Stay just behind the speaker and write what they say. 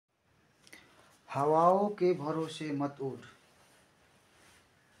हवाओं के भरोसे मत उड़,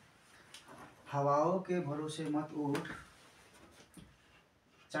 हवाओं के भरोसे मत उड़,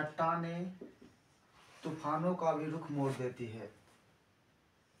 चट्टानें तूफानों का भी रुख मोड़ देती है।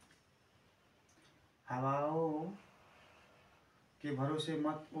 हवाओं के भरोसे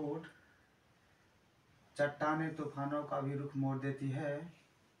मत उड़, चट्टानें तूफानों का भी रुख मोड़ देती है।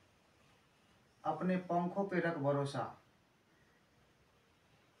 अपने पंखों पे रख भरोसा,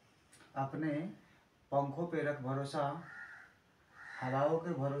 अपने पंखों पे रख भरोसा, हवाओं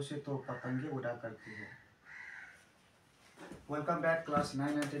के भरोसे तो पतंगे उड़ा करती है। Welcome back class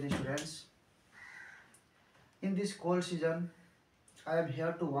 9 and 10 students. In this cold season, I am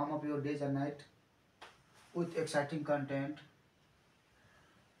here to warm up your days and night with exciting content.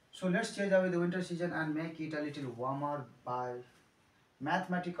 So let's change away the winter season and make it a little warmer by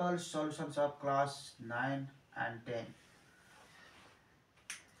mathematical solutions of class 9 and 10.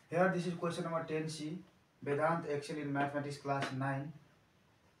 Here this is question number 10c, Vedanta Excel in Mathematics class 9.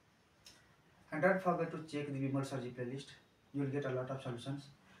 And don't forget to check the Vimal Sarji playlist. You will get a lot of solutions.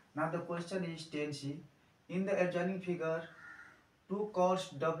 Now the question is 10c. In the adjoining figure, two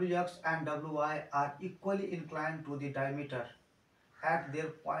chords Wx and Wy are equally inclined to the diameter at their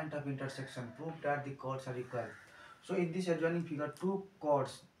point of intersection. Prove that the chords are equal. So in this adjoining figure, two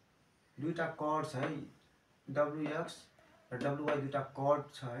chords, दुईटा chords है Wx र Wy दुईटा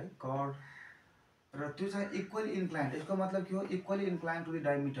chords है chord र त्यो चाहिँ equally inclined. यसको मतलब के हो? Equally inclined to the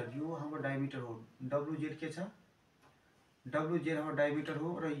diameter. यो हाम्रो डायमिटर हो। WZ के छ? WZ हाम्रो डायमिटर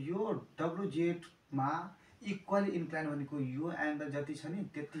हो र यो WZ मा इक्वली इन्क्लाइन्ड भनेको यो एंगल जति छ नि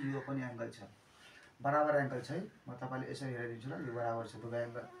त्यति यो पनि एंगल छ। बराबर एंगल छ है। म तपाईलाई यसरी हेराइदिन्छु ल। यो बराबर छ, दुवै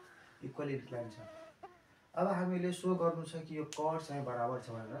एंगल इक्वली इन्क्लाइन्ड छ। अब हामीले सो गर्नु छ कि यो कॉर्ड चाहिँ बराबर छ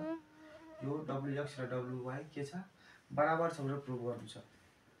भनेर। यो Wx र Wy के छ? बराबर छ भनेर प्रुभ गर्नु छ।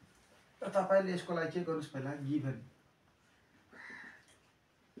 र तपाईले यसको लागि के गर्नुस्? पहिला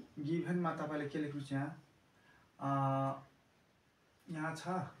गिभन मा तपाईले के लेख्नुस्? यहाँ छ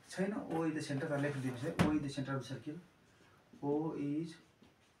छैन? O is the center, त लेखिदिनुस् है। O is the center of the circle. O is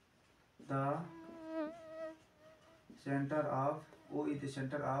the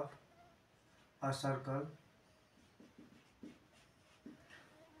center of a circle.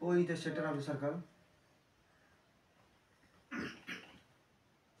 O is the center of the circle.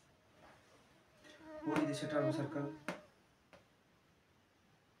 O is the center of the circle.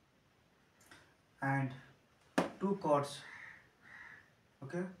 And two chords,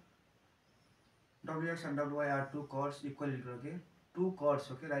 okay? Wx and Wy are two chords equally, okay? Two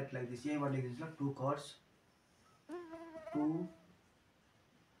chords, okay? Write like this. यहाँ लिख दिनुहोस् ल, two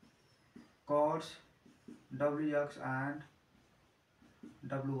chords Wx and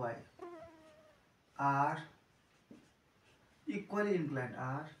Wy are equally inclined.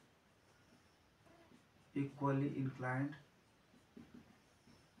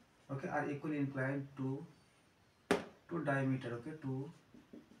 Okay, are equally inclined to diameter, okay, to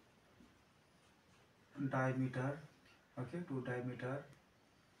diameter, okay, to diameter,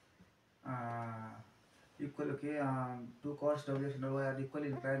 equal, okay, two chords Wx and Wy are equally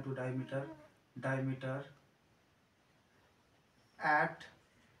inclined to diameter at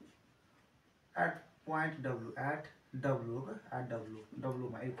point W, at W, okay, at W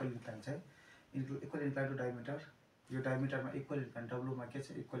मा equal inclined छ, equal inclined to diameter, यो diameter मा equal inclined, W मा के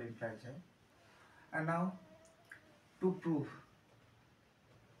छ? equal inclined छ। And now to prove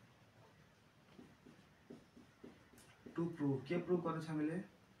के prove गर्नु छ हामीले?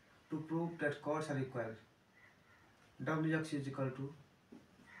 To prove that chords are equal, Wx is equal to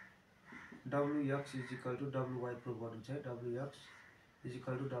Wy prove गर्नु छ। Wx is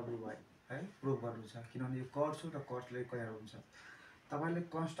equal to Wy है प्रुभ गर्नु छ, किनभने यो chords हो र chords ले इक्वल हुन्छ। तपाईले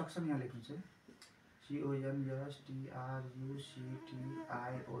कन्स्ट्रक्सन यहाँ लेख्नु छ,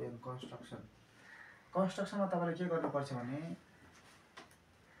 CONSTRUCTION कन्स्ट्रक्सनमा तपाईले के गर्नुपर्छ भने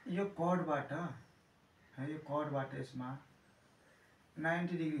यो कर्डबाट है, यो कर्डबाट यसमा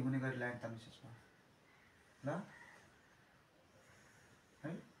 90 डिग्री हुने गरी लाइन तान्नुस् यसमा ल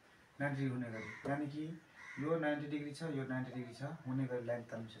है, 90 डिग्री हुने गरी, यानी कि यो 90 डिग्री छ, यो 90 डिग्री छ, हुने गरी लाइन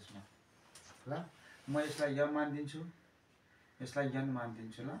तान्नुस् यसमा ल। म यसलाई m मानिदिन्छु, यसलाई n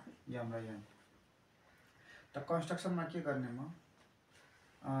मानिदिन्छु ल, m र n। त कन्स्ट्रक्सनमा के गर्ने म?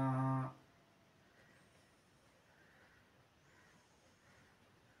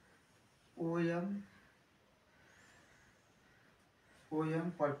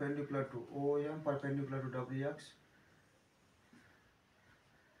 OM perpendicular to Wx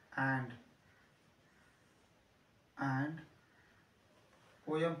and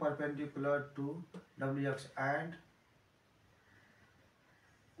OM perpendicular to Wx and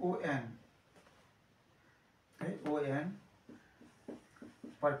ON ON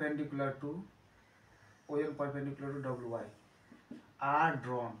perpendicular to WY are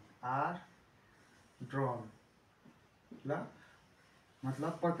drawn ल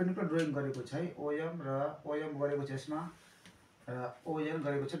मतलब perpendicular drawing गरेको छ है OM र OM गरेको छ यसमा र ON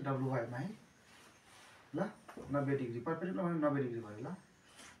गरेको छ WY मा है ल 90 डिग्री perpendicular भने 90 डिग्री भयो ल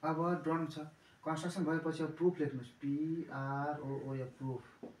अब drawn छ कन्स्ट्रक्सन भएपछि अब प्रुफ लेख्नुस् PROOF प्रुफ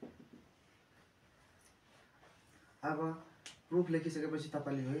अब प्रुफ लेखिसकेपछि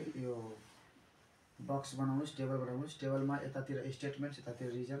तपाईले यो बक्स बनाउनुस् टेबल बनाउनुस् टेबलमा यतातिर स्टेटमेन्ट्स यतातिर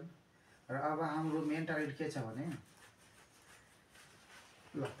रिजन र अब हाम्रो मेन टार्गेट के छ भने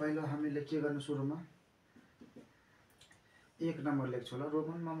ल पहिलो हामीले के गर्नु सुरुमा एक नम्बर लेख्छु ल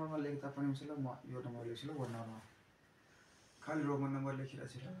रोमन नम्बरमा लेख्दा पनि हुन्छ ल म यो नम्बर लेख्छु ल 1 नम्बरमा खाली रोमन नम्बर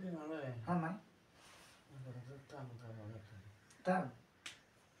लेखिरहेछु ल हामा टाम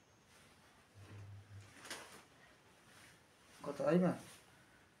कता आइमा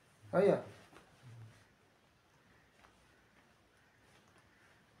आया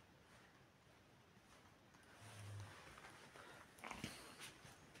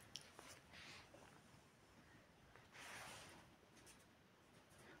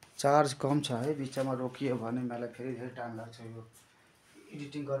चार्ज कम छ है बिचमा रोकियो भने मलाई फेरि धेरै टाइम लाग्छ यो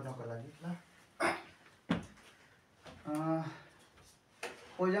एडिटिङ गर्नको लागि ल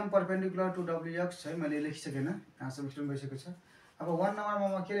OM perpendicular to WX है मैले लेखिसकेन यहाँसम्म एक्सप्लेन भइसकेको छ अब 1 नम्बरमा म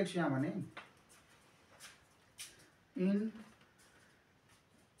के लेख्छु यहाँ भने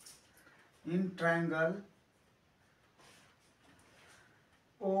इन ट्रायंगल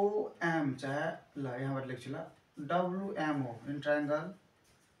OM चाहे ल यहाँबाट लेख्छु ल WMO in triangle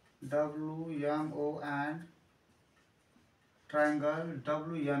WMO and triangle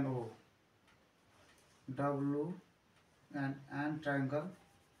WNO and triangle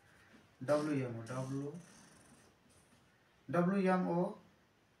WMO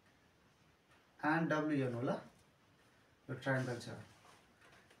and WNO ल यो ट्रायंगल छ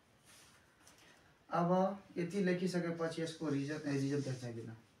अब यति लेखिसकेपछि यसको रिजन त्यहाँ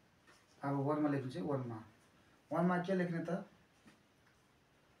चाहिँदैन अब 1 मा लेख्नु चाहिँ 1 मा के लेख्ने त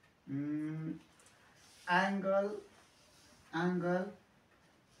angle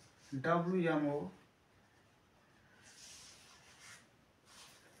WMO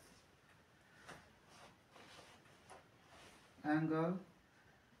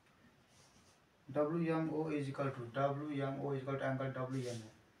is equal to angle WNO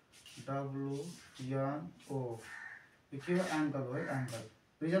यो के हो एंगल हो एंगल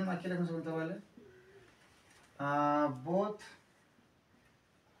रिजन मा के लेख्न सक्नुहुन्छ तपाईले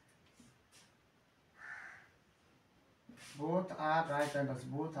both are right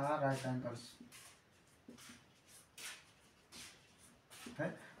angles है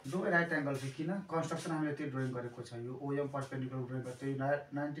दुवै राइट एंगल छ किन कन्स्ट्रक्सन हामीले त्यो ड्राइङ गरेको छ यो OM परपेंडिकुलर ड्राइङ गर्दै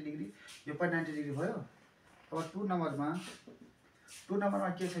 90 डिग्री यो पनि 90 डिग्री भयो अब 2 नम्बरमा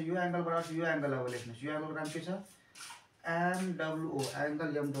के छ यो एंगल बराबर यो एंगल अब लेख्नुस् यो एंगलको नाम के छ MWO angle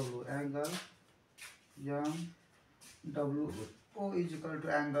MWO is equal to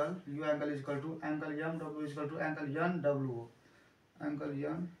angle u angle is equal to angle MW is equal to angle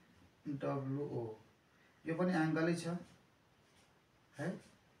NWO यो पनि एंगलै छ है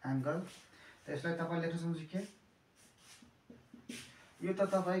एंगल त्यसलाई तपाईले लेख्न सक्नुहुन्छ के यो त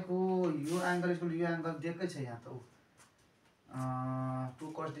तपाईको यो एंगल इक्वल यो एंगल दिएकै छ यहाँ त two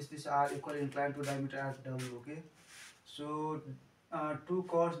cos this are equally inclined to diameter at W okay so two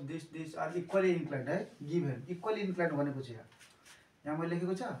cos this are equally inclined है given equally inclined भनेको छ यहाँ मैले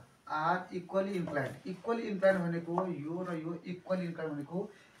लेखेको छ are equally inclined भनेको यो र यो equally inclined भनेको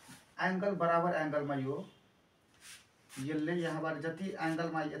एंगल बराबर एंगलमा यो यसले यहाँबाट जति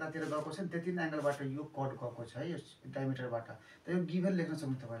एंगलमा यतातिर गएको छ त्यति नै एंगलबाट यो कट गएको छ है यस डायमिटरबाट त यो गिभन लेख्न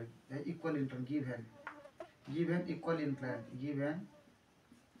सक्नुहुन्छ तपाईले है equally inclined given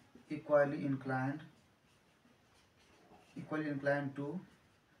equally inclined to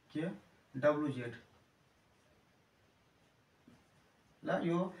के WZ ल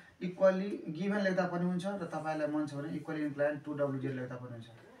यो इक्वली गिभन लेख्दा पनि हुन्छ र तपाईलाई मन छ भने इक्वली inclined to WZ लेख्दा पनि हुन्छ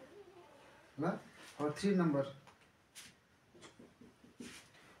ल अब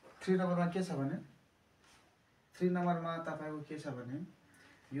 3 नम्बरमा के छ भने 3 नम्बरमा तपाईको के छ भने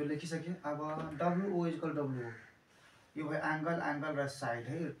यो लेखिसके अब WO is equal to WO यो भयो एंगल र साइड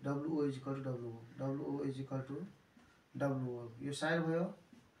है WO is equal to WO यो साइड भयो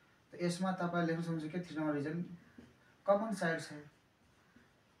त यसमा तपाईले लेख्न सक्नुहुन्छ के 3 नम्बर रिजन कमन साइड छ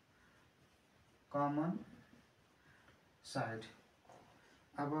कमन साइड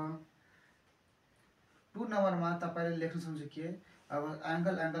अब 2 नम्बरमा तपाईले लेख्न सक्नुहुन्छ के अब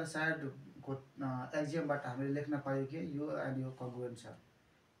एंगल साइड को एक्जियमबाट हामीले लेख्न पायो कि यो एन्ड यो कङ्ग्रुएन्ट छ।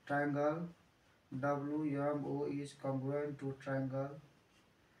 Triangle WMO is कङ्ग्रुएन्ट to triangle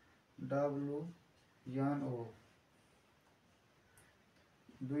WNO।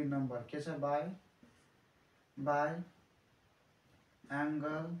 2 number के छ by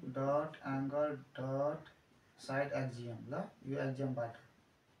angle dot side axiom. ल यो एक्जियमबाट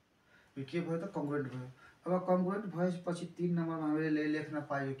यो के भयो त कङ्ग्रुएन्ट भयो। अब कङ्ग्रुएन्ट भएपछि 3 नम्बरमा हामीले लेख्न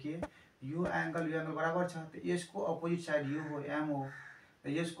पायो कि यो एङ्गल बराबर छ, त यसको अपोजिट साइड यो हो एम हो, र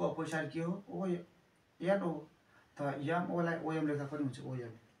यसको अपोजिट साइड के हो एन हो। त एमओ लाई ओएम लेख्दा पनि हुन्छ।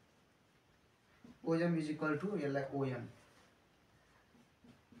 ओएम इज इक्वल टु यसलाई ओएम,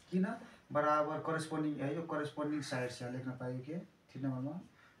 किन बराबर करेस्पोन्डिङ है, यो करेस्पोन्डिङ साइड छ लेख्न पायो कि 3 नम्बरमा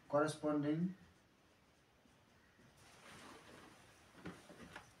करेस्पोन्डिङ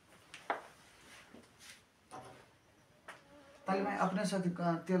ताले मैं अपने साथ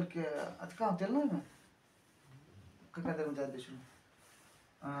तेल के कहाँ तेल ना मैं क्या तेल जाते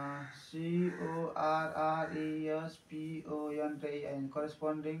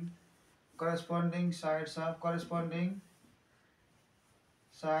CORRESPONDIN corresponding sides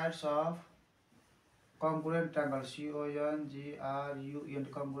of congruent triangle CONGRUENT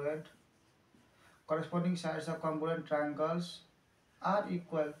congruent corresponding sides of congruent triangles are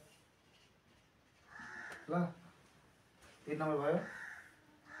equal। ल 3 नम्बर भयो।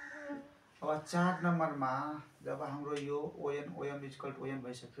 अब 4 नम्बरमा जब हाम्रो यो OM इक्वल टु OM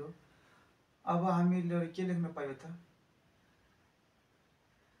भइसक्यो, अब हामीले के लेख्न पायो त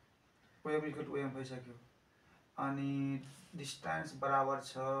OM इक्वल टु OM भइसक्यो, अनि डिस्टेन्स बराबर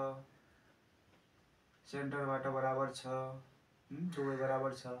छ, सेन्टरबाट बराबर छ, दुवै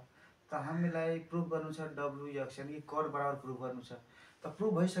बराबर छ। त हामीलाई प्रुफ गर्नु छ WX यानी कि कट बराबर प्रुफ गर्नु छ। त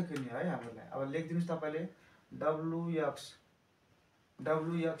प्रुफ भइसक्यो नि है हामीलाई। अब लेखिदिनुस् तपाईले WX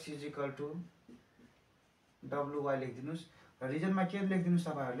is equal to WY लेखिदिनुस्। र रिजनमा के लेखिदिनुस्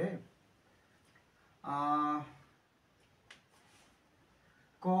तपाईहरुले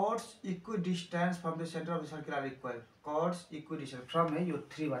chords equidistant from the center of the circle are equal। chords equidistant from है यो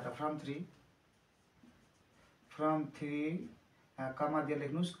 3 बाट from 3 कमा दिएर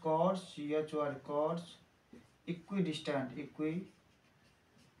लेख्नुस् chords chords equidistant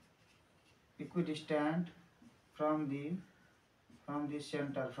from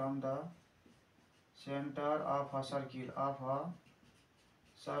the center of a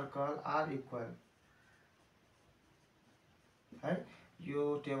circle are equal है। यो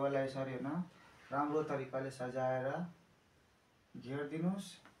टेबललाई यसरी हैन राम्रो तरिकाले सजाएर घेर्दिनुस्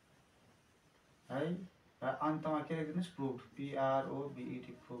है, र अन्तमा के लेख्दिनुस् proof PROVED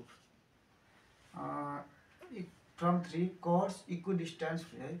proof. from 3 chords equidistant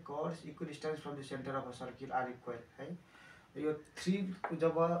है, chords equidistant from the center of a circle are equal है। यो 3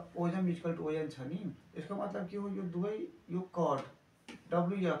 जब OM इक्वल टु ON छ नि, यसको मतलब के हो, यो दुवै यो कट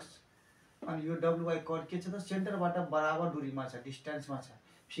WX अनि यो WY कट के छ त सेन्टरबाट बराबर दूरीमा छ, डिस्टेन्समा छ।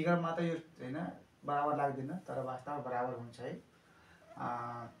 फिगरमा त यो हैन बराबर लाग्दैन, तर वास्तवमा बराबर हुन्छ है।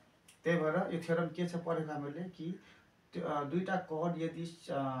 त्यही भएर यो थ्योरम के छ पढेको हामीले कि दुईटा कट यदि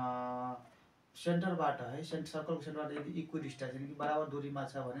सेन्टरबाट है सर्कलको सेन्टरबाट यदि इक्विडिस्टेन्स यानी कि बराबर दूरीमा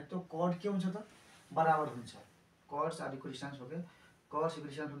छ भने त्यो कट के हुन्छ त बराबर हुन्छ। कट्स आर इक्विडिस्टेन्स हो के, cuts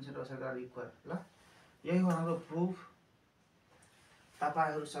इक्विडिस्टेन्स from centre of circle are equal. ल यही हो हाम्रो प्रुफ।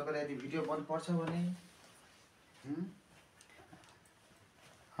 तपाईहरु सबैलाई यदि भिडियो मन पर्छ भने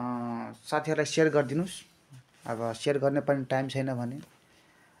साथीहरुलाई शेयर गरिदिनुस्। अब शेयर गर्ने पनि टाइम छैन भने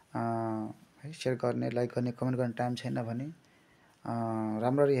है, शेयर गर्ने, लाइक गर्ने, कमेन्ट गर्ने टाइम छैन भने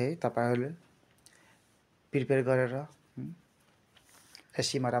राम्ररी है तपाईहरुले प्रिपेयर गरेर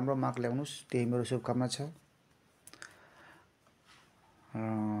एससीमा राम्रो मार्क ल्याउनुस्, त्यही मेरो शुभकामना छ।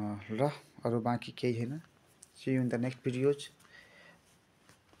 ल अरु बाँकी केही छैन। See you in the next videos।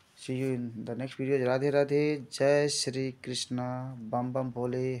 Radhe Radhe, Jay Shri Krishna, bomb bomb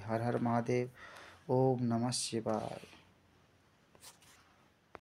Bhole, हर हर महादेव, ओम नमः शिवाय।